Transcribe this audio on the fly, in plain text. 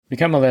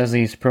Become a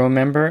Leslie's Pro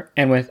member,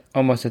 and with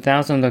almost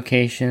 1,000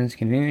 locations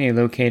conveniently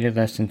located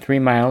less than 3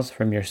 miles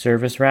from your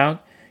service route,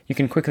 you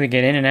can quickly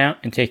get in and out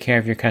and take care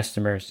of your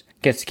customers.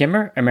 Get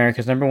Skimmer,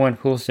 America's #1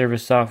 pool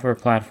service software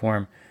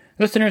platform.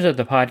 Listeners of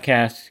the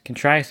podcast can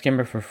try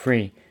Skimmer for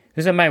free.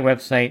 Visit my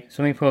website,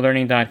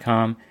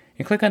 swimmingpoollearning.com,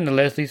 and click on the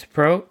Leslie's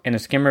Pro and the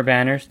Skimmer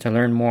banners to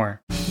learn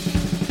more. The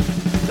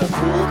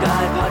Pool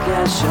Guy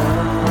Podcast Show.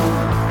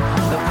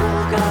 The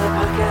Pool Guy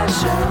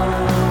Podcast Show.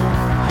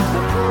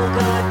 The Pool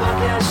Guy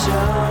Podcast Show.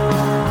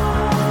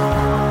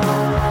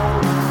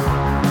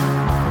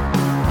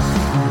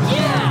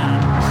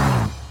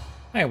 Yeah!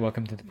 Hi,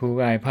 welcome to the Pool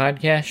Guy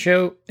Podcast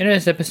Show. In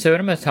this episode,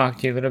 I'm going to talk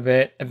to you a little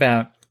bit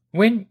about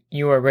when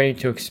you are ready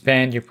to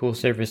expand your pool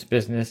service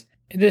business.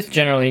 This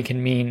generally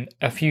can mean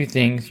a few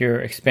things. You're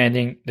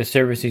expanding the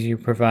services you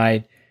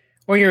provide,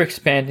 or you're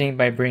expanding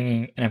by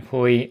bringing an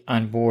employee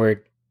on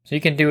board. So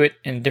you can do it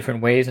in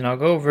different ways, and I'll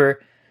go over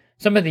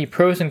some of the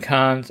pros and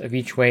cons of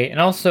each way, and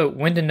also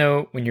when to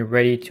know when you're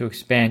ready to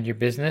expand your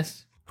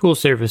business. Pool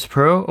Service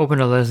Pro. Open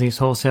a Leslie's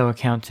wholesale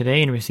account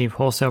today and receive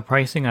wholesale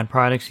pricing on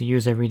products you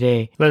use every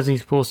day.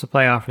 Leslie's Pool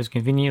Supply offers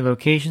convenient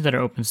locations that are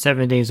open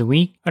 7 days a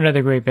week.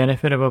 Another great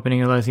benefit of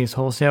opening a Leslie's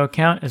wholesale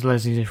account is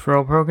Leslie's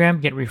referral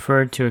program. Get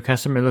referred to a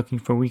customer looking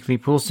for weekly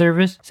pool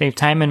service. Save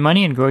time and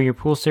money and grow your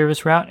pool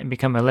service route and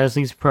become a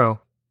Leslie's Pro.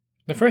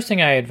 The first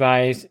thing I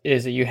advise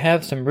is that you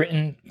have some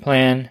written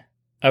plan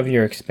of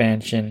your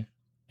expansion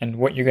and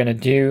what you're going to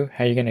do,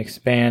 how you're going to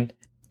expand,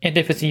 and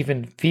if it's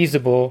even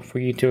feasible for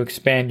you to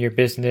expand your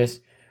business,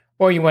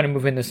 or you want to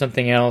move into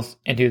something else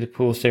and do the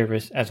pool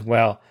service as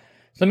well.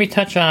 So let me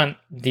touch on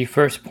the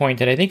first point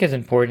that I think is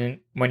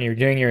important when you're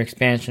doing your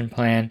expansion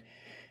plan.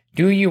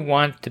 Do you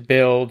want to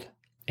build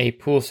a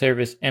pool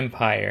service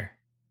empire?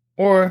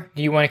 Or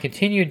do you want to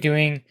continue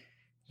doing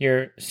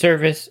your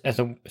service as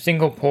a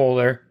single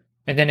pooler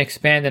and then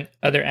expand in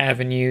other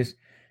avenues,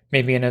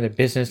 maybe another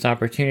business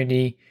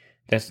opportunity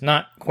that's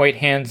not quite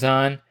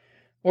hands-on,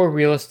 or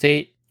real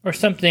estate, or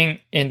something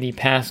in the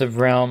passive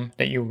realm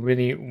that you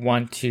really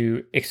want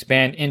to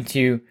expand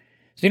into?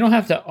 So you don't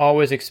have to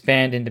always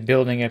expand into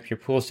building up your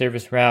pool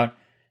service route,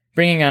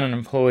 bringing on an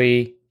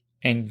employee,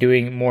 and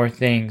doing more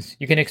things.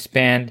 You can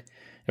expand,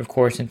 of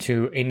course,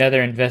 into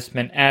another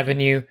investment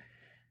avenue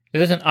that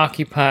doesn't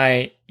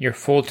occupy your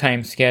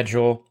full-time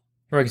schedule.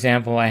 For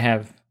example, I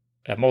have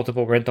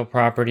multiple rental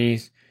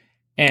properties,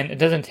 and it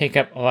doesn't take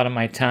up a lot of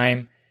my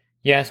time.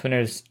 Yes, when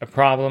there's a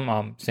problem,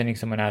 I'm sending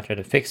someone out there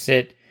to fix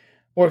it.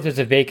 Or if there's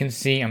a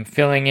vacancy, I'm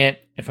filling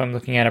it. If I'm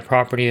looking at a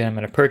property that I'm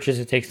going to purchase,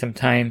 it takes some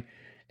time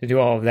to do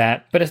all of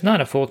that. But it's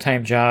not a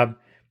full-time job,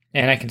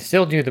 and I can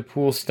still do the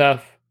pool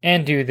stuff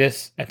and do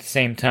this at the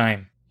same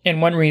time.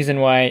 And one reason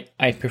why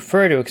I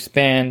prefer to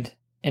expand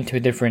into a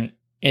different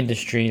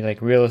industry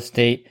like real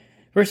estate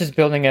versus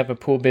building up a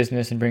pool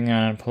business and bringing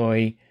on an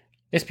employee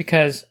is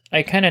because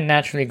I kind of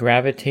naturally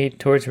gravitate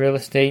towards real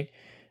estate.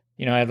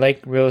 You know, I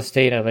like real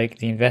estate. I like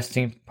the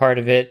investing part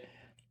of it.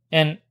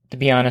 And to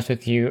be honest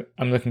with you,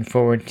 I'm looking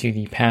forward to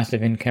the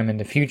passive income in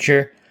the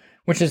future,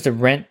 which is the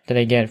rent that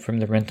I get from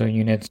the rental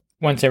units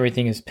once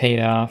everything is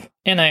paid off.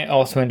 And I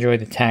also enjoy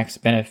the tax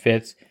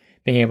benefits,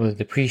 being able to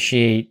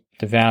depreciate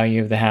the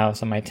value of the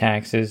house on my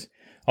taxes,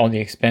 all the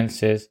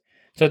expenses.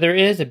 So there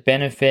is a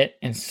benefit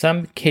in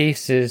some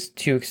cases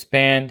to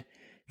expand,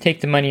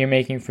 take the money you're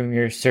making from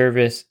your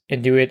service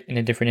and do it in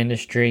a different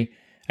industry.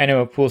 I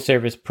know a Pool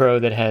Service Pro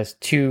that has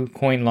 2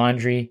 coin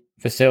laundry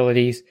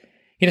facilities.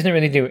 He doesn't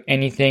really do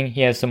anything. He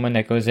has someone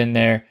that goes in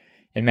there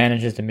and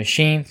manages the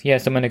machines. He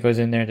has someone that goes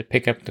in there to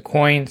pick up the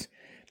coins.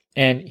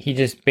 And he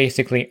just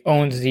basically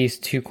owns these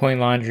 2 coin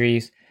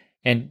laundries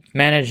and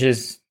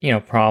manages,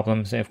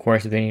 problems. Of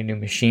course, if they need a new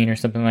machine or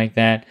something like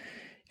that.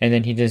 And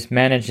then he just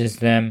manages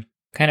them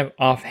kind of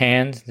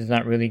offhand. Does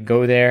not really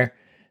go there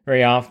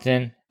very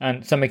often.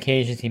 On some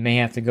occasions, he may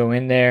have to go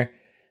in there.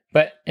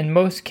 But in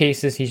most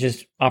cases, he's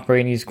just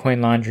operating these coin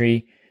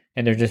laundry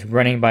and they're just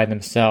running by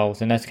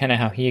themselves. And that's kind of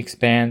how he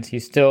expands.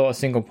 He's still a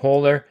single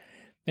pooler,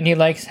 and he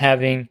likes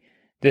having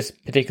this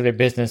particular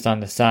business on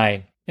the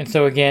side. And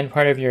so again,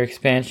 part of your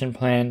expansion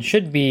plan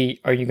should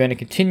be, are you going to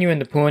continue in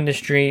the pool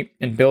industry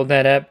and build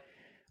that up?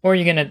 Or are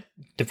you going to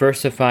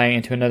diversify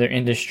into another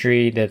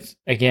industry that's,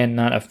 again,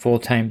 not a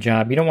full-time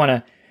job? You don't want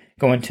to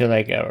go into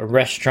like a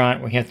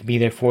restaurant where you have to be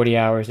there 40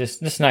 hours. It's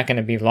just not going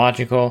to be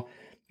logical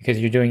because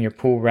you're doing your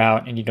pool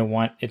route and you don't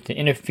want it to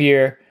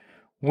interfere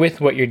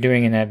with what you're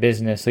doing in that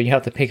business. So you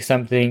have to pick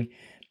something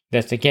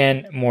that's,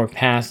 again, more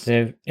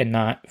passive and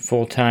not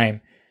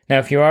full-time. Now,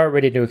 if you are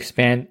ready to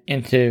expand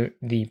into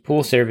the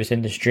pool service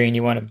industry and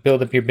you want to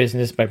build up your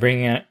business by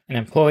bringing on an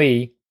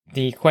employee,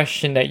 the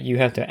question that you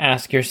have to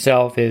ask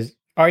yourself is,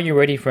 are you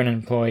ready for an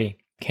employee?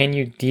 Can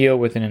you deal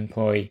with an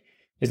employee?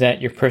 Is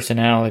that your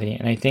personality?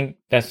 And I think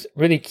that's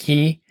really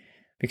key,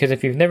 because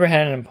if you've never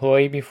had an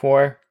employee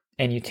before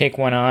and you take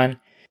one on,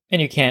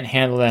 and you can't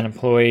handle that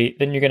employee,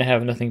 then you're going to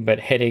have nothing but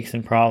headaches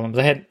and problems.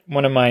 I had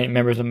one of my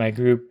members of my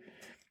group,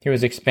 he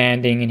was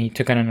expanding and he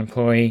took on an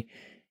employee,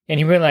 and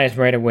he realized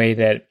right away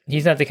that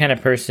he's not the kind of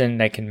person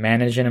that can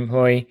manage an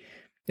employee.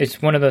 it's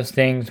one of those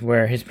things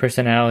where his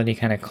personality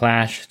kind of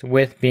clashed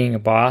with being a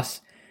boss.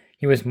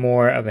 He was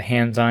more of a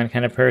hands-on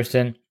kind of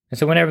person. And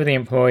so whenever the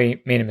employee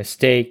made a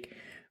mistake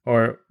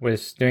or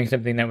was doing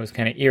something that was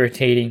kind of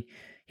irritating,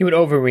 he would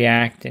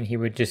overreact and he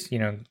would just,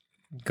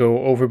 go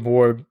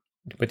overboard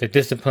with the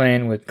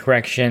discipline, with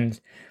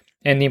corrections.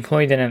 And the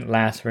employee didn't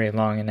last very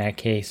long in that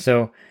case.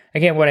 So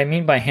again, what I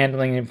mean by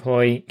handling an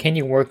employee, can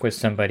you work with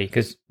somebody?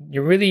 Because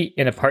you're really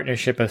in a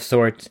partnership of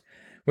sorts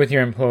with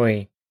your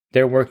employee.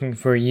 They're working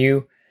for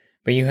you,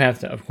 but you have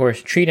to, of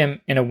course, treat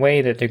them in a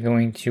way that they're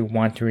going to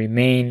want to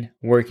remain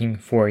working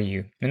for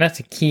you. And that's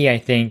the key, I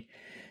think,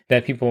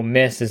 that people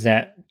miss, is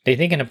that they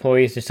think an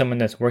employee is just someone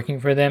that's working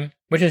for them,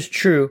 which is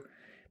true.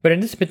 But in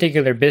this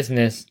particular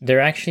business,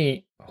 they're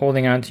actually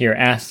holding on to your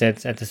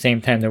assets at the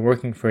same time they're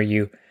working for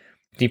you.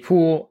 The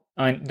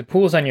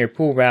pools on your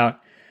pool route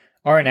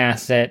are an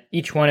asset.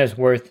 Each one is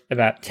worth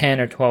about 10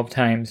 or 12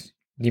 times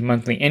the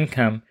monthly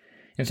income.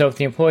 And so if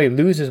the employee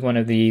loses one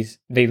of these,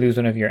 they lose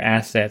one of your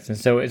assets. And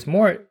so it's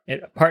more a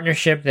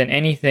partnership than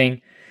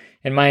anything.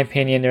 In my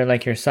opinion, they're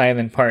like your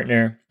silent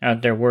partner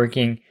out there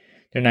working.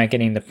 They're not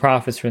getting the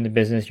profits from the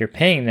business. You're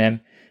paying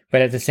them.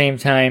 But at the same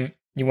time,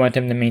 you want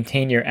them to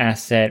maintain your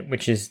asset,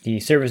 which is the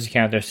service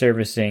account they're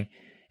servicing.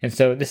 And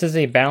so this is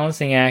a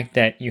balancing act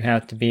that you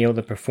have to be able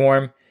to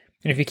perform.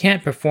 And if you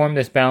can't perform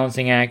this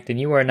balancing act, then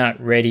you are not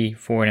ready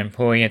for an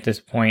employee at this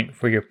point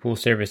for your pool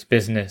service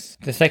business.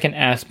 The second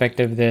aspect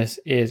of this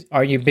is,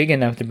 are you big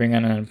enough to bring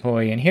on an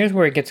employee? And here's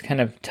where it gets kind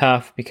of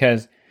tough,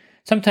 because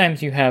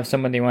sometimes you have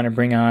someone they want to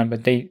bring on,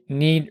 but they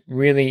need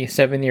really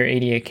 70 or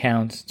 80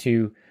 accounts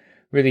to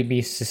really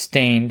be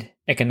sustained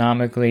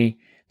economically.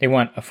 They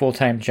want a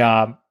full-time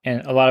job,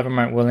 and a lot of them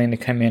aren't willing to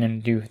come in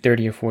and do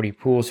 30 or 40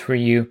 pools for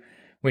you,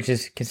 which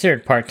is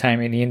considered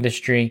part-time in the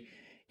industry.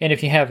 And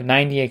if you have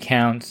 90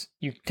 accounts,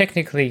 you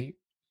technically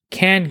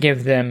can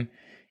give them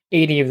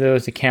 80 of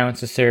those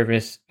accounts of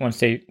service once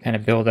they kind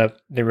of build up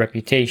their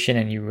reputation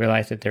and you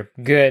realize that they're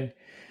good.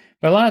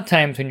 But a lot of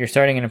times when you're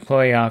starting an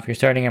employee off, you're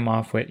starting them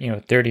off with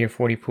 30 or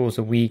 40 pools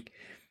a week,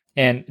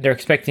 and they're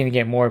expecting to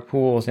get more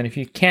pools. And if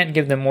you can't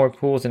give them more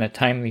pools in a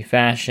timely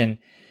fashion,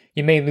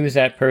 you may lose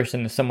that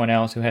person to someone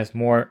else who has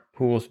more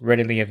pools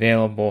readily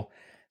available.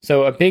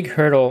 So a big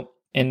hurdle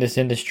in this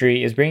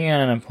industry is bringing on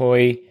an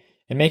employee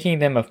and making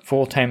them a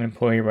full-time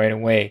employee right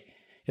away.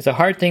 It's a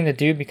hard thing to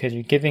do because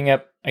you're giving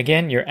up,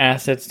 again, your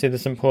assets to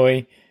this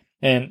employee,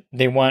 and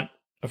they want,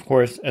 of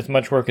course, as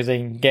much work as they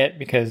can get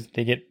because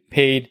they get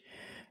paid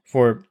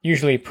for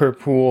usually per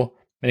pool,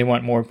 and they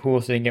want more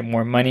pools so they can get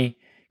more money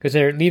because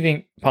they're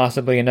leaving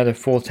possibly another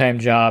full-time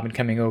job and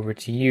coming over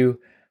to you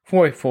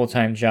for a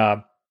full-time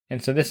job.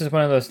 And so this is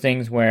one of those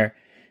things where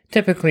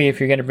typically if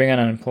you're going to bring on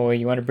an employee,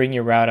 you want to bring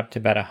your route up to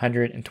about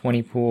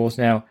 120 pools.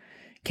 Now,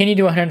 can you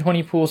do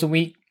 120 pools a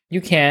week? You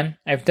can.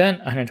 I've done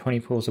 120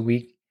 pools a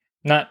week,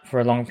 not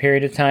for a long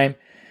period of time,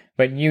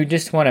 but you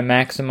just want to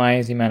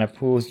maximize the amount of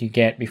pools you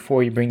get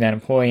before you bring that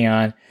employee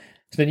on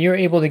so that you're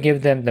able to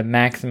give them the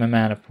maximum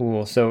amount of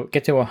pools. So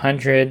get to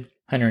 100,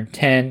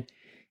 110.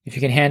 If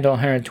you can handle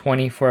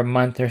 120 for a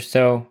month or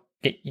so,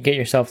 get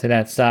yourself to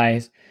that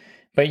size.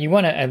 But you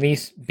want to at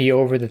least be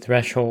over the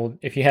threshold.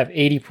 If you have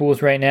 80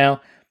 pools right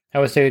now, I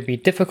would say it would be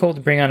difficult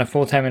to bring on a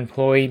full-time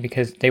employee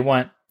because they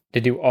want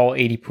to do all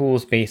 80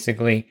 pools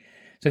basically.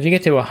 So if you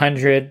get to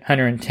 100,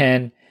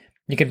 110,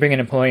 you can bring an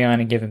employee on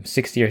and give them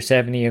 60 or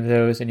 70 of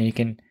those, and you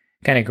can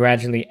kind of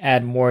gradually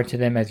add more to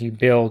them as you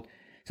build.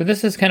 So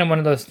this is kind of one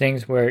of those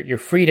things where you're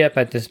freed up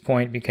at this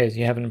point because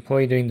you have an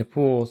employee doing the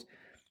pools,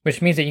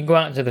 which means that you can go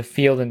out into the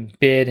field and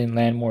bid and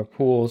land more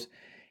pools.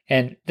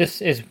 And this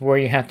is where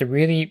you have to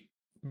really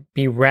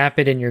be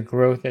rapid in your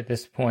growth at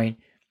this point.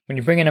 When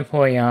you bring an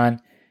employee on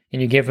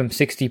and you give them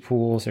 60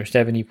 pools or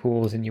 70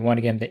 pools and you want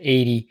to get them to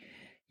 80,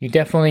 you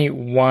definitely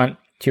want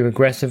to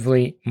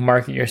aggressively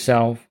market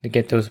yourself to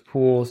get those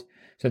pools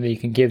so that you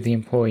can give the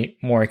employee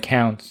more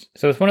accounts.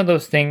 So it's one of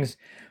those things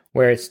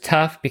where it's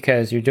tough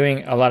because you're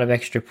doing a lot of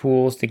extra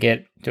pools to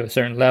get to a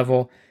certain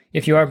level.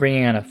 If you are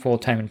bringing on a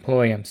full-time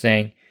employee, I'm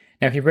saying.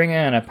 Now, if you're bringing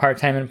on a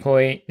part-time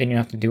employee, then you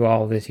don't have to do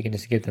all of this. You can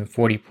just give them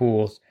 40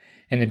 pools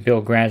and then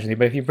build gradually.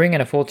 But if you bring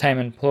in a full-time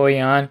employee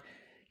on,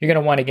 you're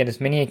going to want to get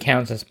as many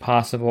accounts as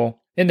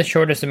possible in the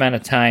shortest amount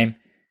of time.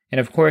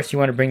 And of course, you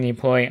want to bring the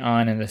employee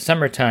on in the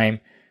summertime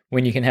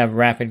when you can have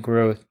rapid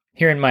growth.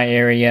 Here in my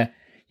area,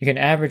 you can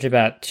average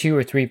about 2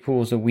 or 3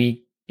 pools a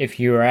week if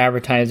you are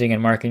advertising and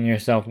marketing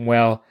yourself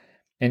well,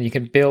 and you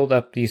can build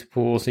up these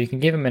pools so you can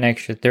give them an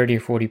extra 30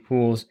 or 40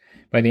 pools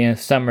by the end of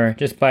summer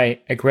just by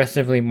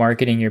aggressively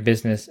marketing your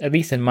business, at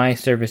least in my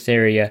service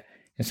area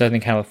in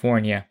Southern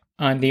California.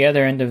 On the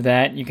other end of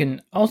that, you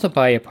can also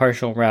buy a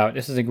partial route.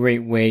 This is a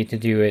great way to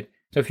do it.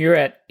 So if you're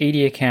at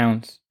 80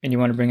 accounts and you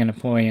want to bring an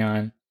employee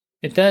on,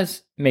 it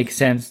does make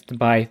sense to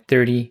buy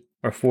 30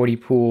 or 40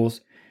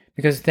 pools,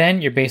 because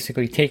then you're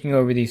basically taking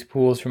over these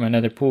pools from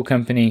another pool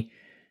company.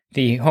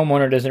 The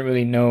homeowner doesn't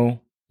really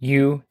know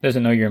you,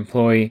 doesn't know your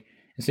employee,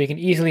 and so you can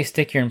easily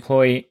stick your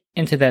employee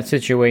into that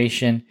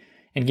situation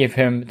and give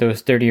him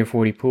those 30 or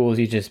 40 pools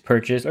you just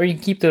purchased, or you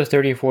can keep those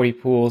 30 or 40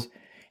 pools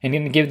and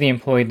then give the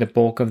employee the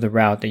bulk of the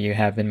route that you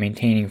have been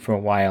maintaining for a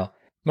while.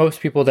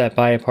 Most people that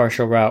buy a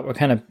partial route will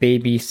kind of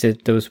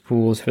babysit those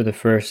pools for the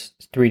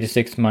first 3 to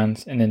 6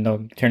 months, and then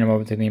they'll turn them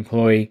over to the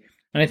employee.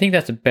 And I think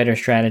that's a better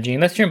strategy,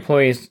 unless your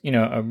employee is,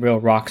 a real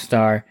rock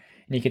star,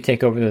 and you can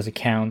take over those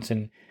accounts,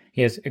 and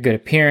he has a good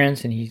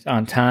appearance, and he's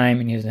on time,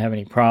 and he doesn't have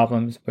any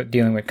problems with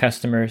dealing with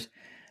customers.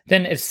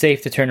 Then it's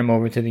safe to turn him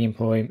over to the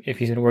employee. If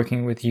he's been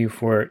working with you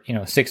for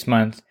 6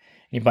 months, and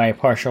you buy a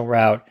partial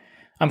route,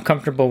 I'm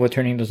comfortable with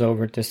turning those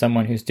over to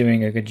someone who's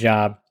doing a good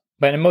job.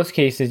 But in most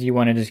cases, you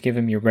want to just give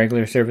him your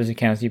regular service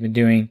accounts you've been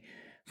doing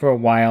for a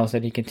while so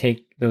that he can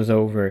take those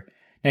over.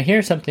 Now,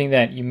 here's something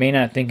that you may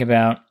not think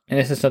about, and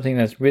this is something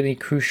that's really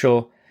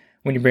crucial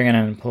when you bring on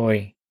an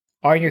employee.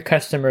 Are your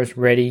customers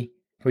ready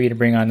for you to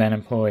bring on that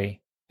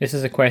employee? This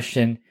is a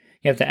question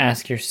you have to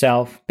ask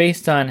yourself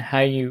based on how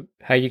you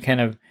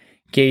kind of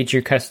gauge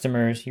your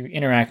customers, you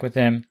interact with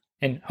them,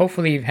 and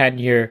hopefully you've had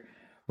your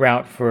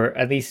route for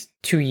at least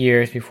 2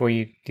 years before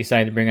you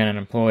decide to bring on an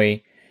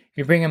employee. If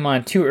you bring them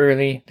on too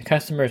early, the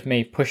customers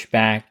may push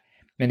back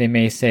and they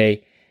may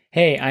say,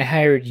 hey, I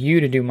hired you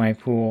to do my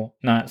pool,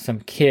 not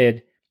some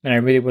kid, and I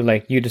really would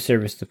like you to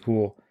service the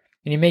pool.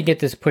 And you may get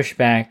this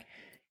pushback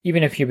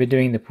even if you've been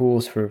doing the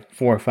pools for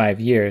 4 or 5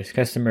 years.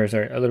 Customers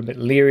are a little bit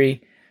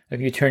leery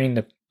of you turning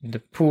the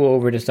pool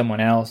over to someone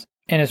else.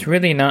 And it's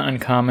really not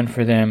uncommon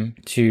for them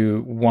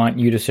to want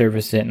you to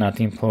service it, not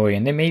the employee.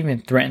 And they may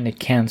even threaten to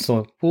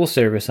cancel pool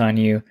service on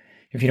you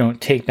if you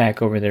don't take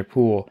back over their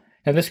pool.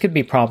 Now, this could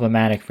be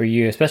problematic for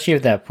you, especially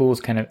if that pool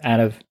is kind of out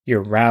of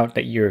your route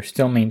that you're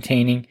still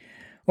maintaining,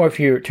 or if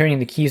you're turning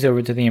the keys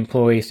over to the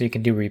employee so you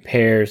can do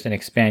repairs and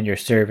expand your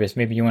service.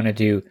 Maybe you want to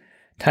do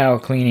tile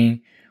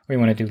cleaning, or you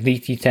want to do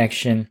leak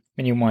detection,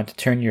 and you want to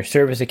turn your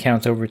service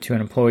accounts over to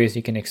an employee so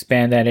you can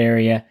expand that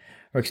area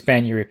or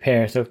expand your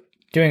repair. So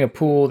doing a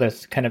pool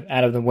that's kind of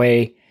out of the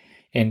way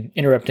and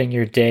interrupting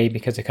your day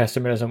because the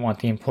customer doesn't want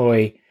the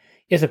employee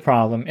is a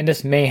problem. And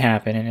this may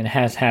happen, and it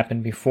has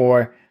happened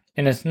before.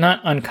 And it's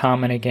not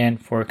uncommon, again,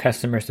 for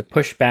customers to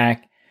push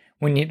back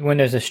when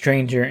there's a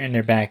stranger in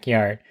their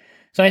backyard.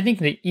 So I think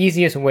the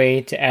easiest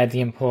way to add the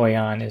employee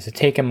on is to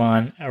take him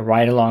on a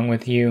ride along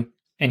with you,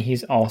 and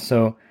he's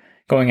also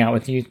going out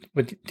with you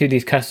to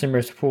these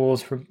customers'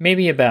 pools for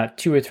maybe about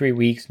 2 or 3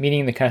 weeks,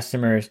 meeting the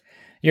customers.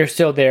 You're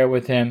still there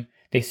with him.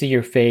 They see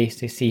your face.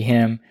 They see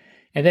him.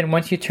 And then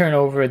once you turn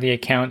over the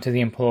account to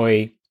the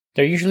employee,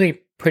 they're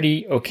usually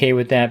pretty okay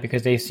with that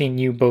because they've seen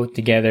you both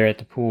together at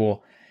the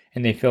pool,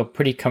 and they feel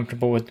pretty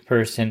comfortable with the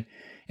person.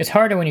 It's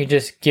harder when you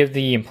just give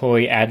the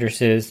employee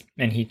addresses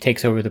and he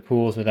takes over the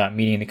pools without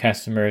meeting the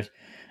customers.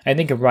 I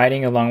think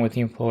riding along with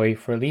the employee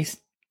for at least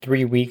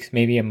 3 weeks,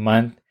 maybe a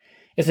month,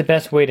 is the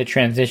best way to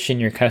transition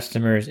your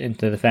customers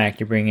into the fact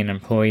you're bringing an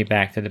employee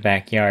back to the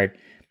backyard.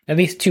 At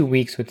least 2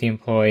 weeks with the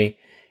employee,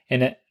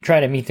 and try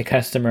to meet the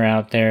customer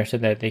out there so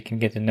that they can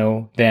get to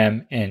know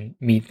them and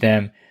meet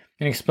them,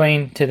 and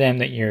explain to them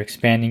that you're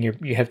expanding,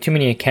 you have too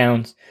many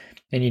accounts,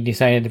 and you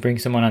decided to bring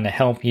someone on to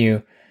help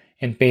you.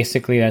 And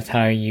basically that's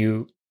how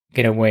you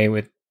get away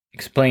with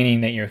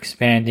explaining that you're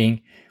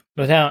expanding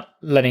without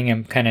letting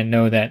them kind of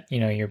know that,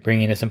 you're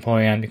bringing this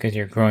employee on because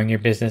you're growing your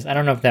business. I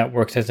don't know if that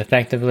works as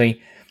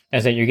effectively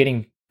as that you're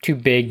getting too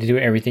big to do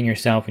everything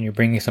yourself and you're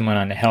bringing someone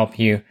on to help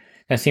you.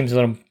 That seems a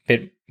little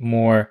bit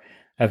more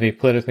of a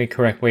politically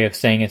correct way of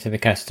saying it to the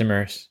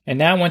customers. And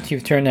now once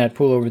you've turned that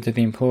pool over to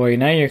the employee,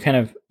 now you're kind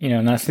of,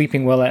 not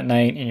sleeping well at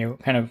night, and you're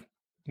kind of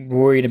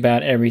worried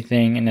about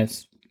everything, and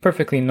that's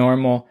perfectly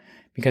normal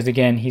because,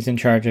 again, he's in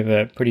charge of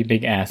a pretty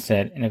big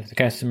asset. And if the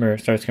customer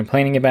starts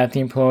complaining about the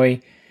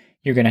employee,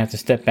 you're going to have to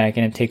step back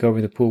in and take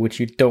over the pool, which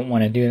you don't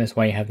want to do. And that's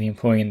why you have the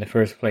employee in the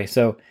first place.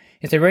 So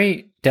it's a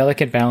very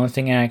delicate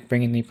balancing act,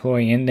 bringing the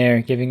employee in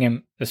there, giving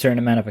him a certain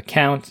amount of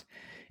accounts,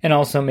 and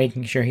also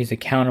making sure he's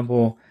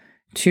accountable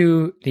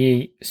to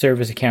the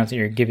service accounts that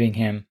you're giving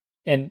him.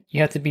 And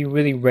you have to be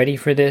really ready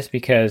for this,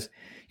 because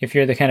if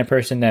you're the kind of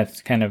person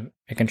that's kind of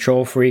a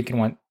control freak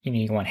and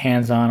you want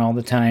hands-on all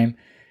the time,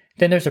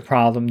 then there's a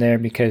problem there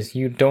because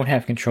you don't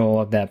have control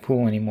of that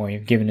pool anymore.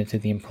 You've given it to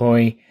the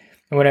employee,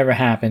 and whatever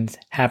happens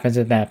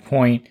at that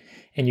point,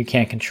 and you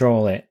can't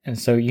control it. And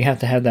so you have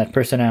to have that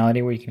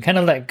personality where you can kind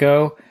of let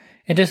go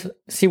and just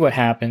see what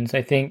happens.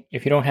 I think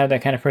if you don't have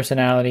that kind of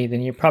personality,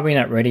 then you're probably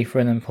not ready for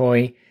an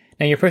employee.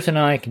 Now, your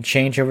personality can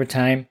change over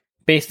time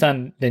based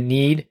on the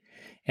need,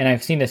 and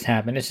I've seen this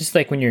happen. It's just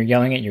like when you're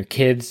yelling at your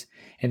kids,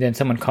 and then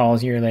someone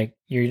calls you,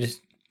 you're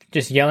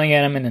just yelling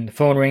at them, and then the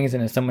phone rings,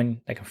 and it's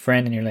someone like a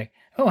friend, and you're like,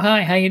 "Oh,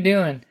 hi, how you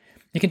doing?"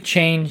 You can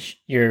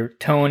change your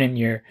tone and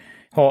your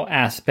whole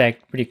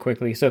aspect pretty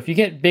quickly. So if you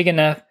get big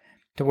enough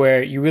to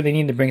where you really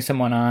need to bring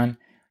someone on,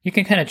 you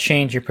can kind of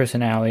change your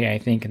personality, I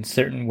think, in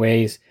certain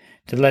ways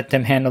to let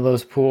them handle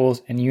those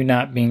pools, and you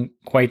not being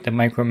quite the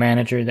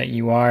micromanager that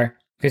you are,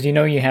 because you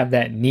know you have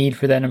that need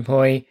for that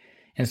employee.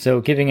 And so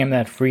giving him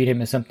that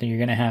freedom is something you're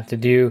going to have to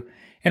do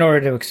in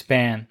order to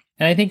expand.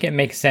 And I think it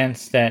makes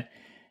sense that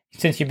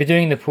since you've been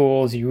doing the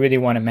pools, you really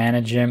want to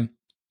manage him.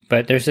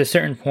 But there's a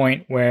certain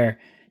point where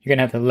you're going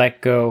to have to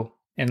let go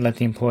and let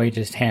the employee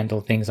just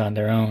handle things on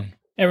their own.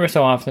 ever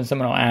so often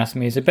someone will ask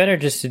me, is it better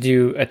just to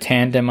do a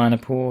tandem on a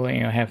pool,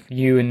 have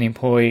you and the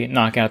employee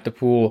knock out the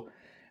pool?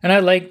 And I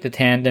like the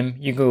tandem.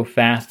 You go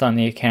fast on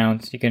the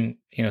accounts. You can,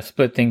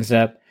 split things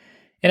up.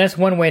 And that's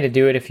one way to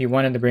do it. If you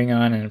wanted to bring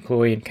on an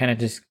employee and kind of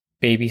just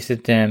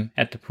babysit them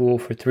at the pool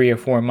for 3 or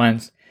 4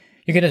 months,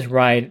 you can just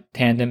ride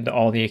tandem to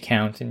all the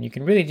accounts, and you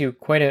can really do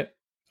quite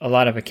a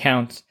lot of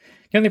accounts.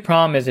 The only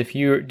problem is if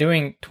you're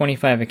doing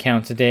 25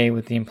 accounts a day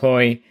with the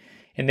employee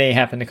and they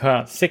happen to call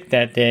out sick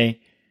that day,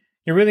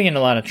 you're really in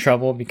a lot of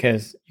trouble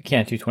because you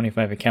can't do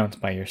 25 accounts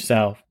by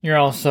yourself. You're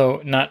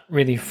also not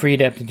really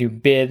freed up to do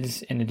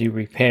bids and to do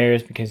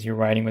repairs because you're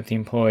riding with the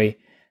employee.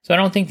 So I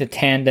don't think the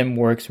tandem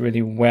works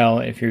really well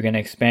if you're going to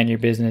expand your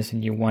business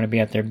and you want to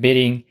be out there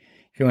bidding.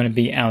 If you want to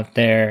be out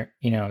there,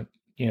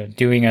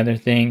 doing other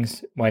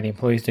things while the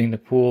employee's doing the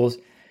pools.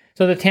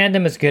 So the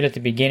tandem is good at the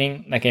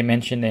beginning. Like I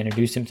mentioned, to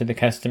introduce them to the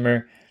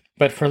customer.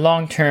 But for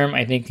long term,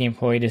 I think the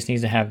employee just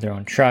needs to have their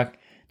own truck,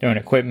 their own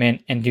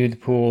equipment, and do the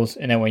pools,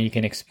 and that way you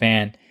can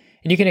expand.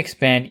 And you can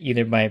expand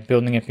either by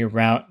building up your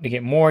route to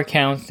get more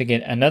accounts to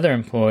get another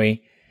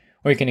employee,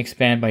 or you can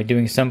expand by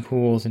doing some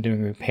pools and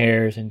doing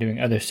repairs and doing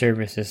other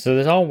services. So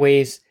there's all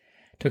ways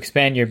to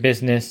expand your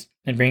business,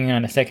 and bringing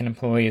on a second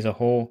employee is a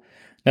whole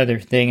another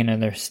thing,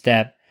 another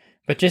step.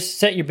 But just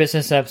set your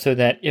business up so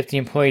that if the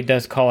employee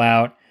does call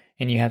out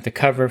and you have to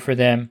cover for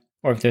them,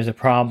 or if there's a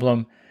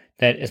problem,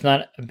 that it's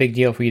not a big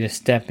deal for you to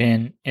step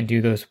in and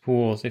do those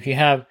pools. If you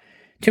have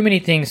too many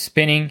things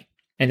spinning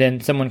and then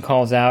someone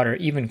calls out or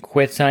even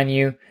quits on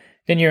you,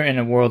 then you're in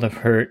a world of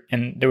hurt.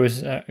 And there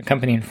was a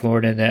company in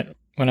Florida that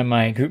one of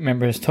my group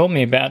members told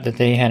me about, that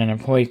they had an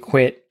employee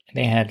quit.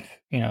 They had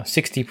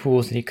 60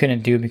 pools that he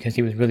couldn't do because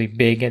he was really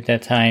big at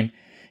that time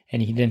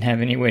and he didn't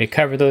have any way to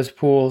cover those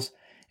pools.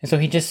 And so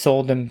he just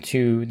sold them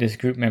to this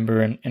group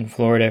member in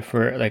Florida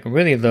for like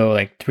really low,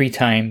 like 3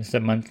 times the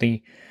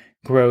monthly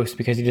gross,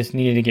 because he just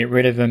needed to get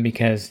rid of them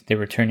because they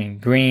were turning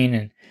green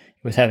and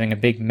he was having a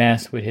big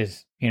mess with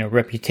his,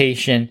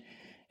 reputation.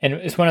 And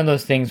it's one of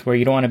those things where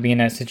you don't want to be in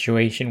that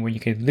situation where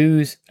you could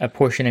lose a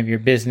portion of your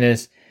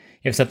business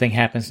if something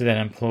happens to that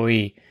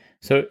employee.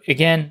 So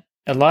again,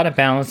 a lot of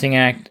balancing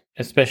act,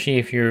 especially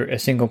if you're a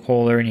single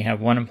poler and you have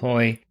one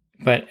employee.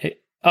 But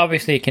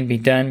obviously it can be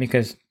done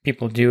because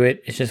people do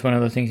it. It's just one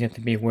of those things you have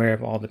to be aware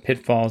of all the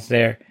pitfalls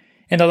there.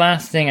 And the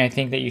last thing I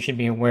think that you should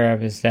be aware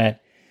of is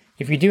that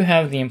if you do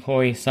have the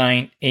employee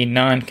sign a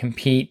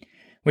non-compete,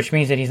 which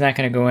means that he's not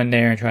going to go in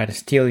there and try to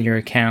steal your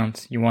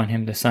accounts, you want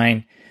him to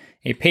sign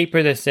a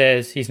paper that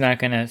says he's not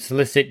going to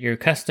solicit your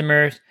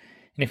customers.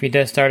 And if he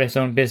does start his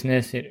own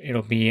business,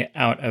 it'll be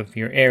out of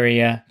your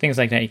area. Things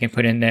like that you can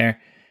put in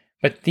there.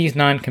 But these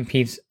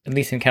non-competes, at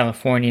least in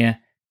California,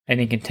 I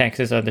think in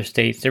Texas, other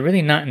states, they're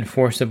really not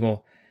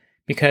enforceable,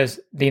 because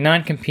the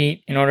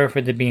non-compete, in order for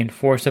it to be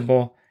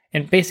enforceable,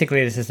 and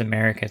basically this is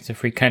America, it's a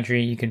free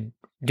country, you can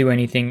do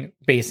anything,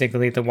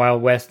 basically the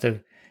Wild West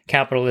of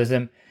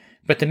capitalism.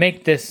 But to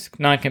make this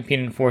non-compete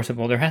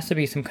enforceable, there has to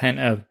be some kind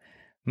of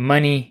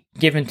money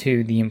given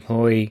to the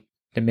employee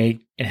to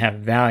make it have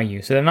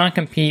value. So the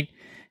non-compete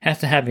has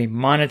to have a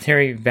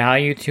monetary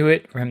value to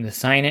it for him to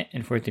sign it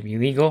and for it to be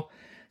legal.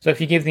 So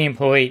if you give the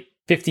employee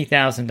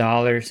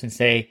 $50,000 and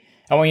say,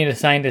 I want you to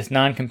sign this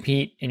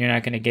non-compete and you're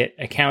not going to get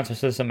accounts or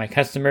solicit my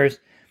customers,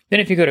 then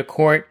if you go to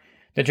court,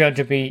 the judge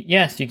will be,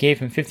 yes, you gave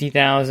him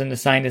 $50,000 to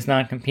sign this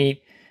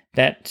non-compete.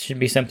 That should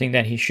be something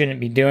that he shouldn't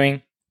be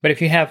doing. But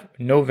if you have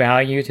no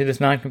value to this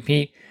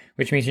non-compete,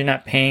 which means you're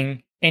not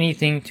paying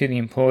anything to the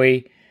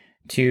employee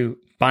to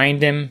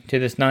bind him to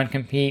this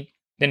non-compete,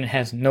 then it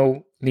has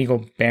no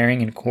legal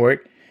bearing in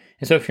court.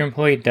 And so if your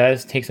employee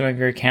does take some of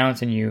your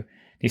accounts and you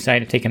decide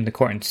to take him to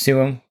court and sue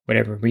him,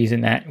 whatever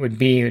reason that would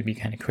be, it would be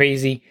kind of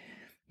crazy.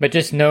 But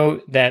just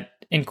know that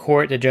in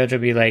court, the judge will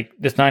be like,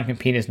 this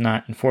non-compete is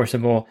not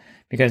enforceable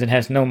because it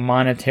has no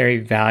monetary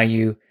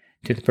value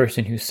to the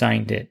person who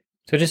signed it.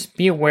 So just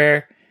be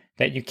aware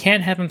that you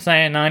can have them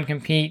sign a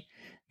non-compete,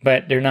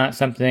 but they're not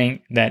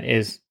something that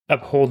is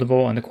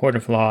upholdable in the court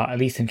of law, at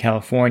least in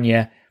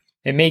California.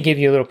 It may give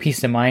you a little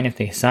peace of mind if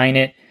they sign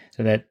it,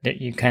 so that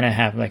you kind of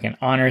have like an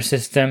honor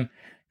system.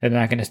 They're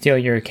not going to steal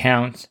your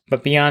accounts.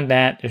 But beyond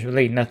that, there's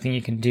really nothing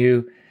you can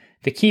do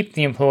to keep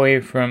the employee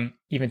from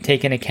even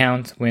taking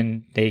accounts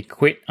when they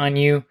quit on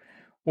you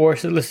or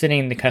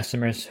soliciting the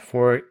customers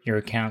for your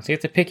accounts. So you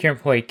have to pick your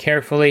employee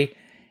carefully,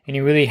 and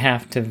you really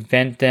have to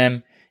vet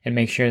them and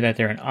make sure that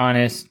they're an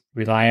honest,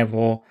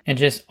 reliable, and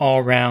just all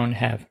around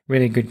have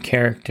really good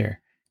character.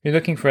 If you're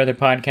looking for other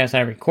podcasts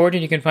I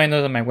recorded, you can find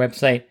those on my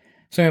website,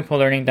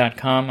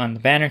 swimmingpoollearning.com. On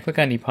the banner, click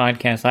on the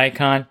podcast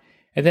icon,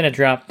 and then a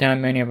drop-down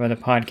menu of other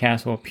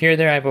podcasts will appear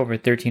there. I have over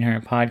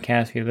 1,300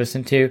 podcasts you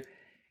listen to.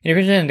 And if you're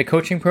interested in the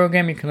coaching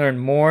program, you can learn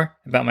more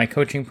about my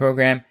coaching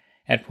program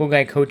at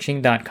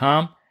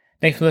poolguycoaching.com.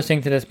 Thanks for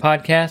listening to this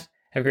podcast.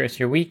 Have a great rest of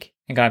your week,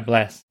 and God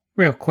bless.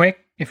 Real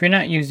quick, if you're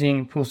not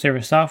using pool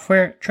service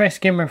software, try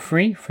Skimmer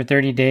free for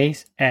 30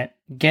 days at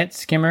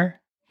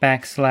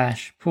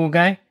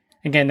getskimmer.com/poolguy.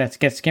 Again, that's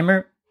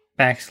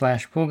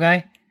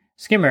getskimmer.com/poolguy.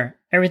 Skimmer,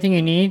 everything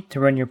you need to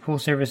run your pool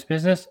service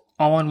business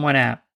all in one app.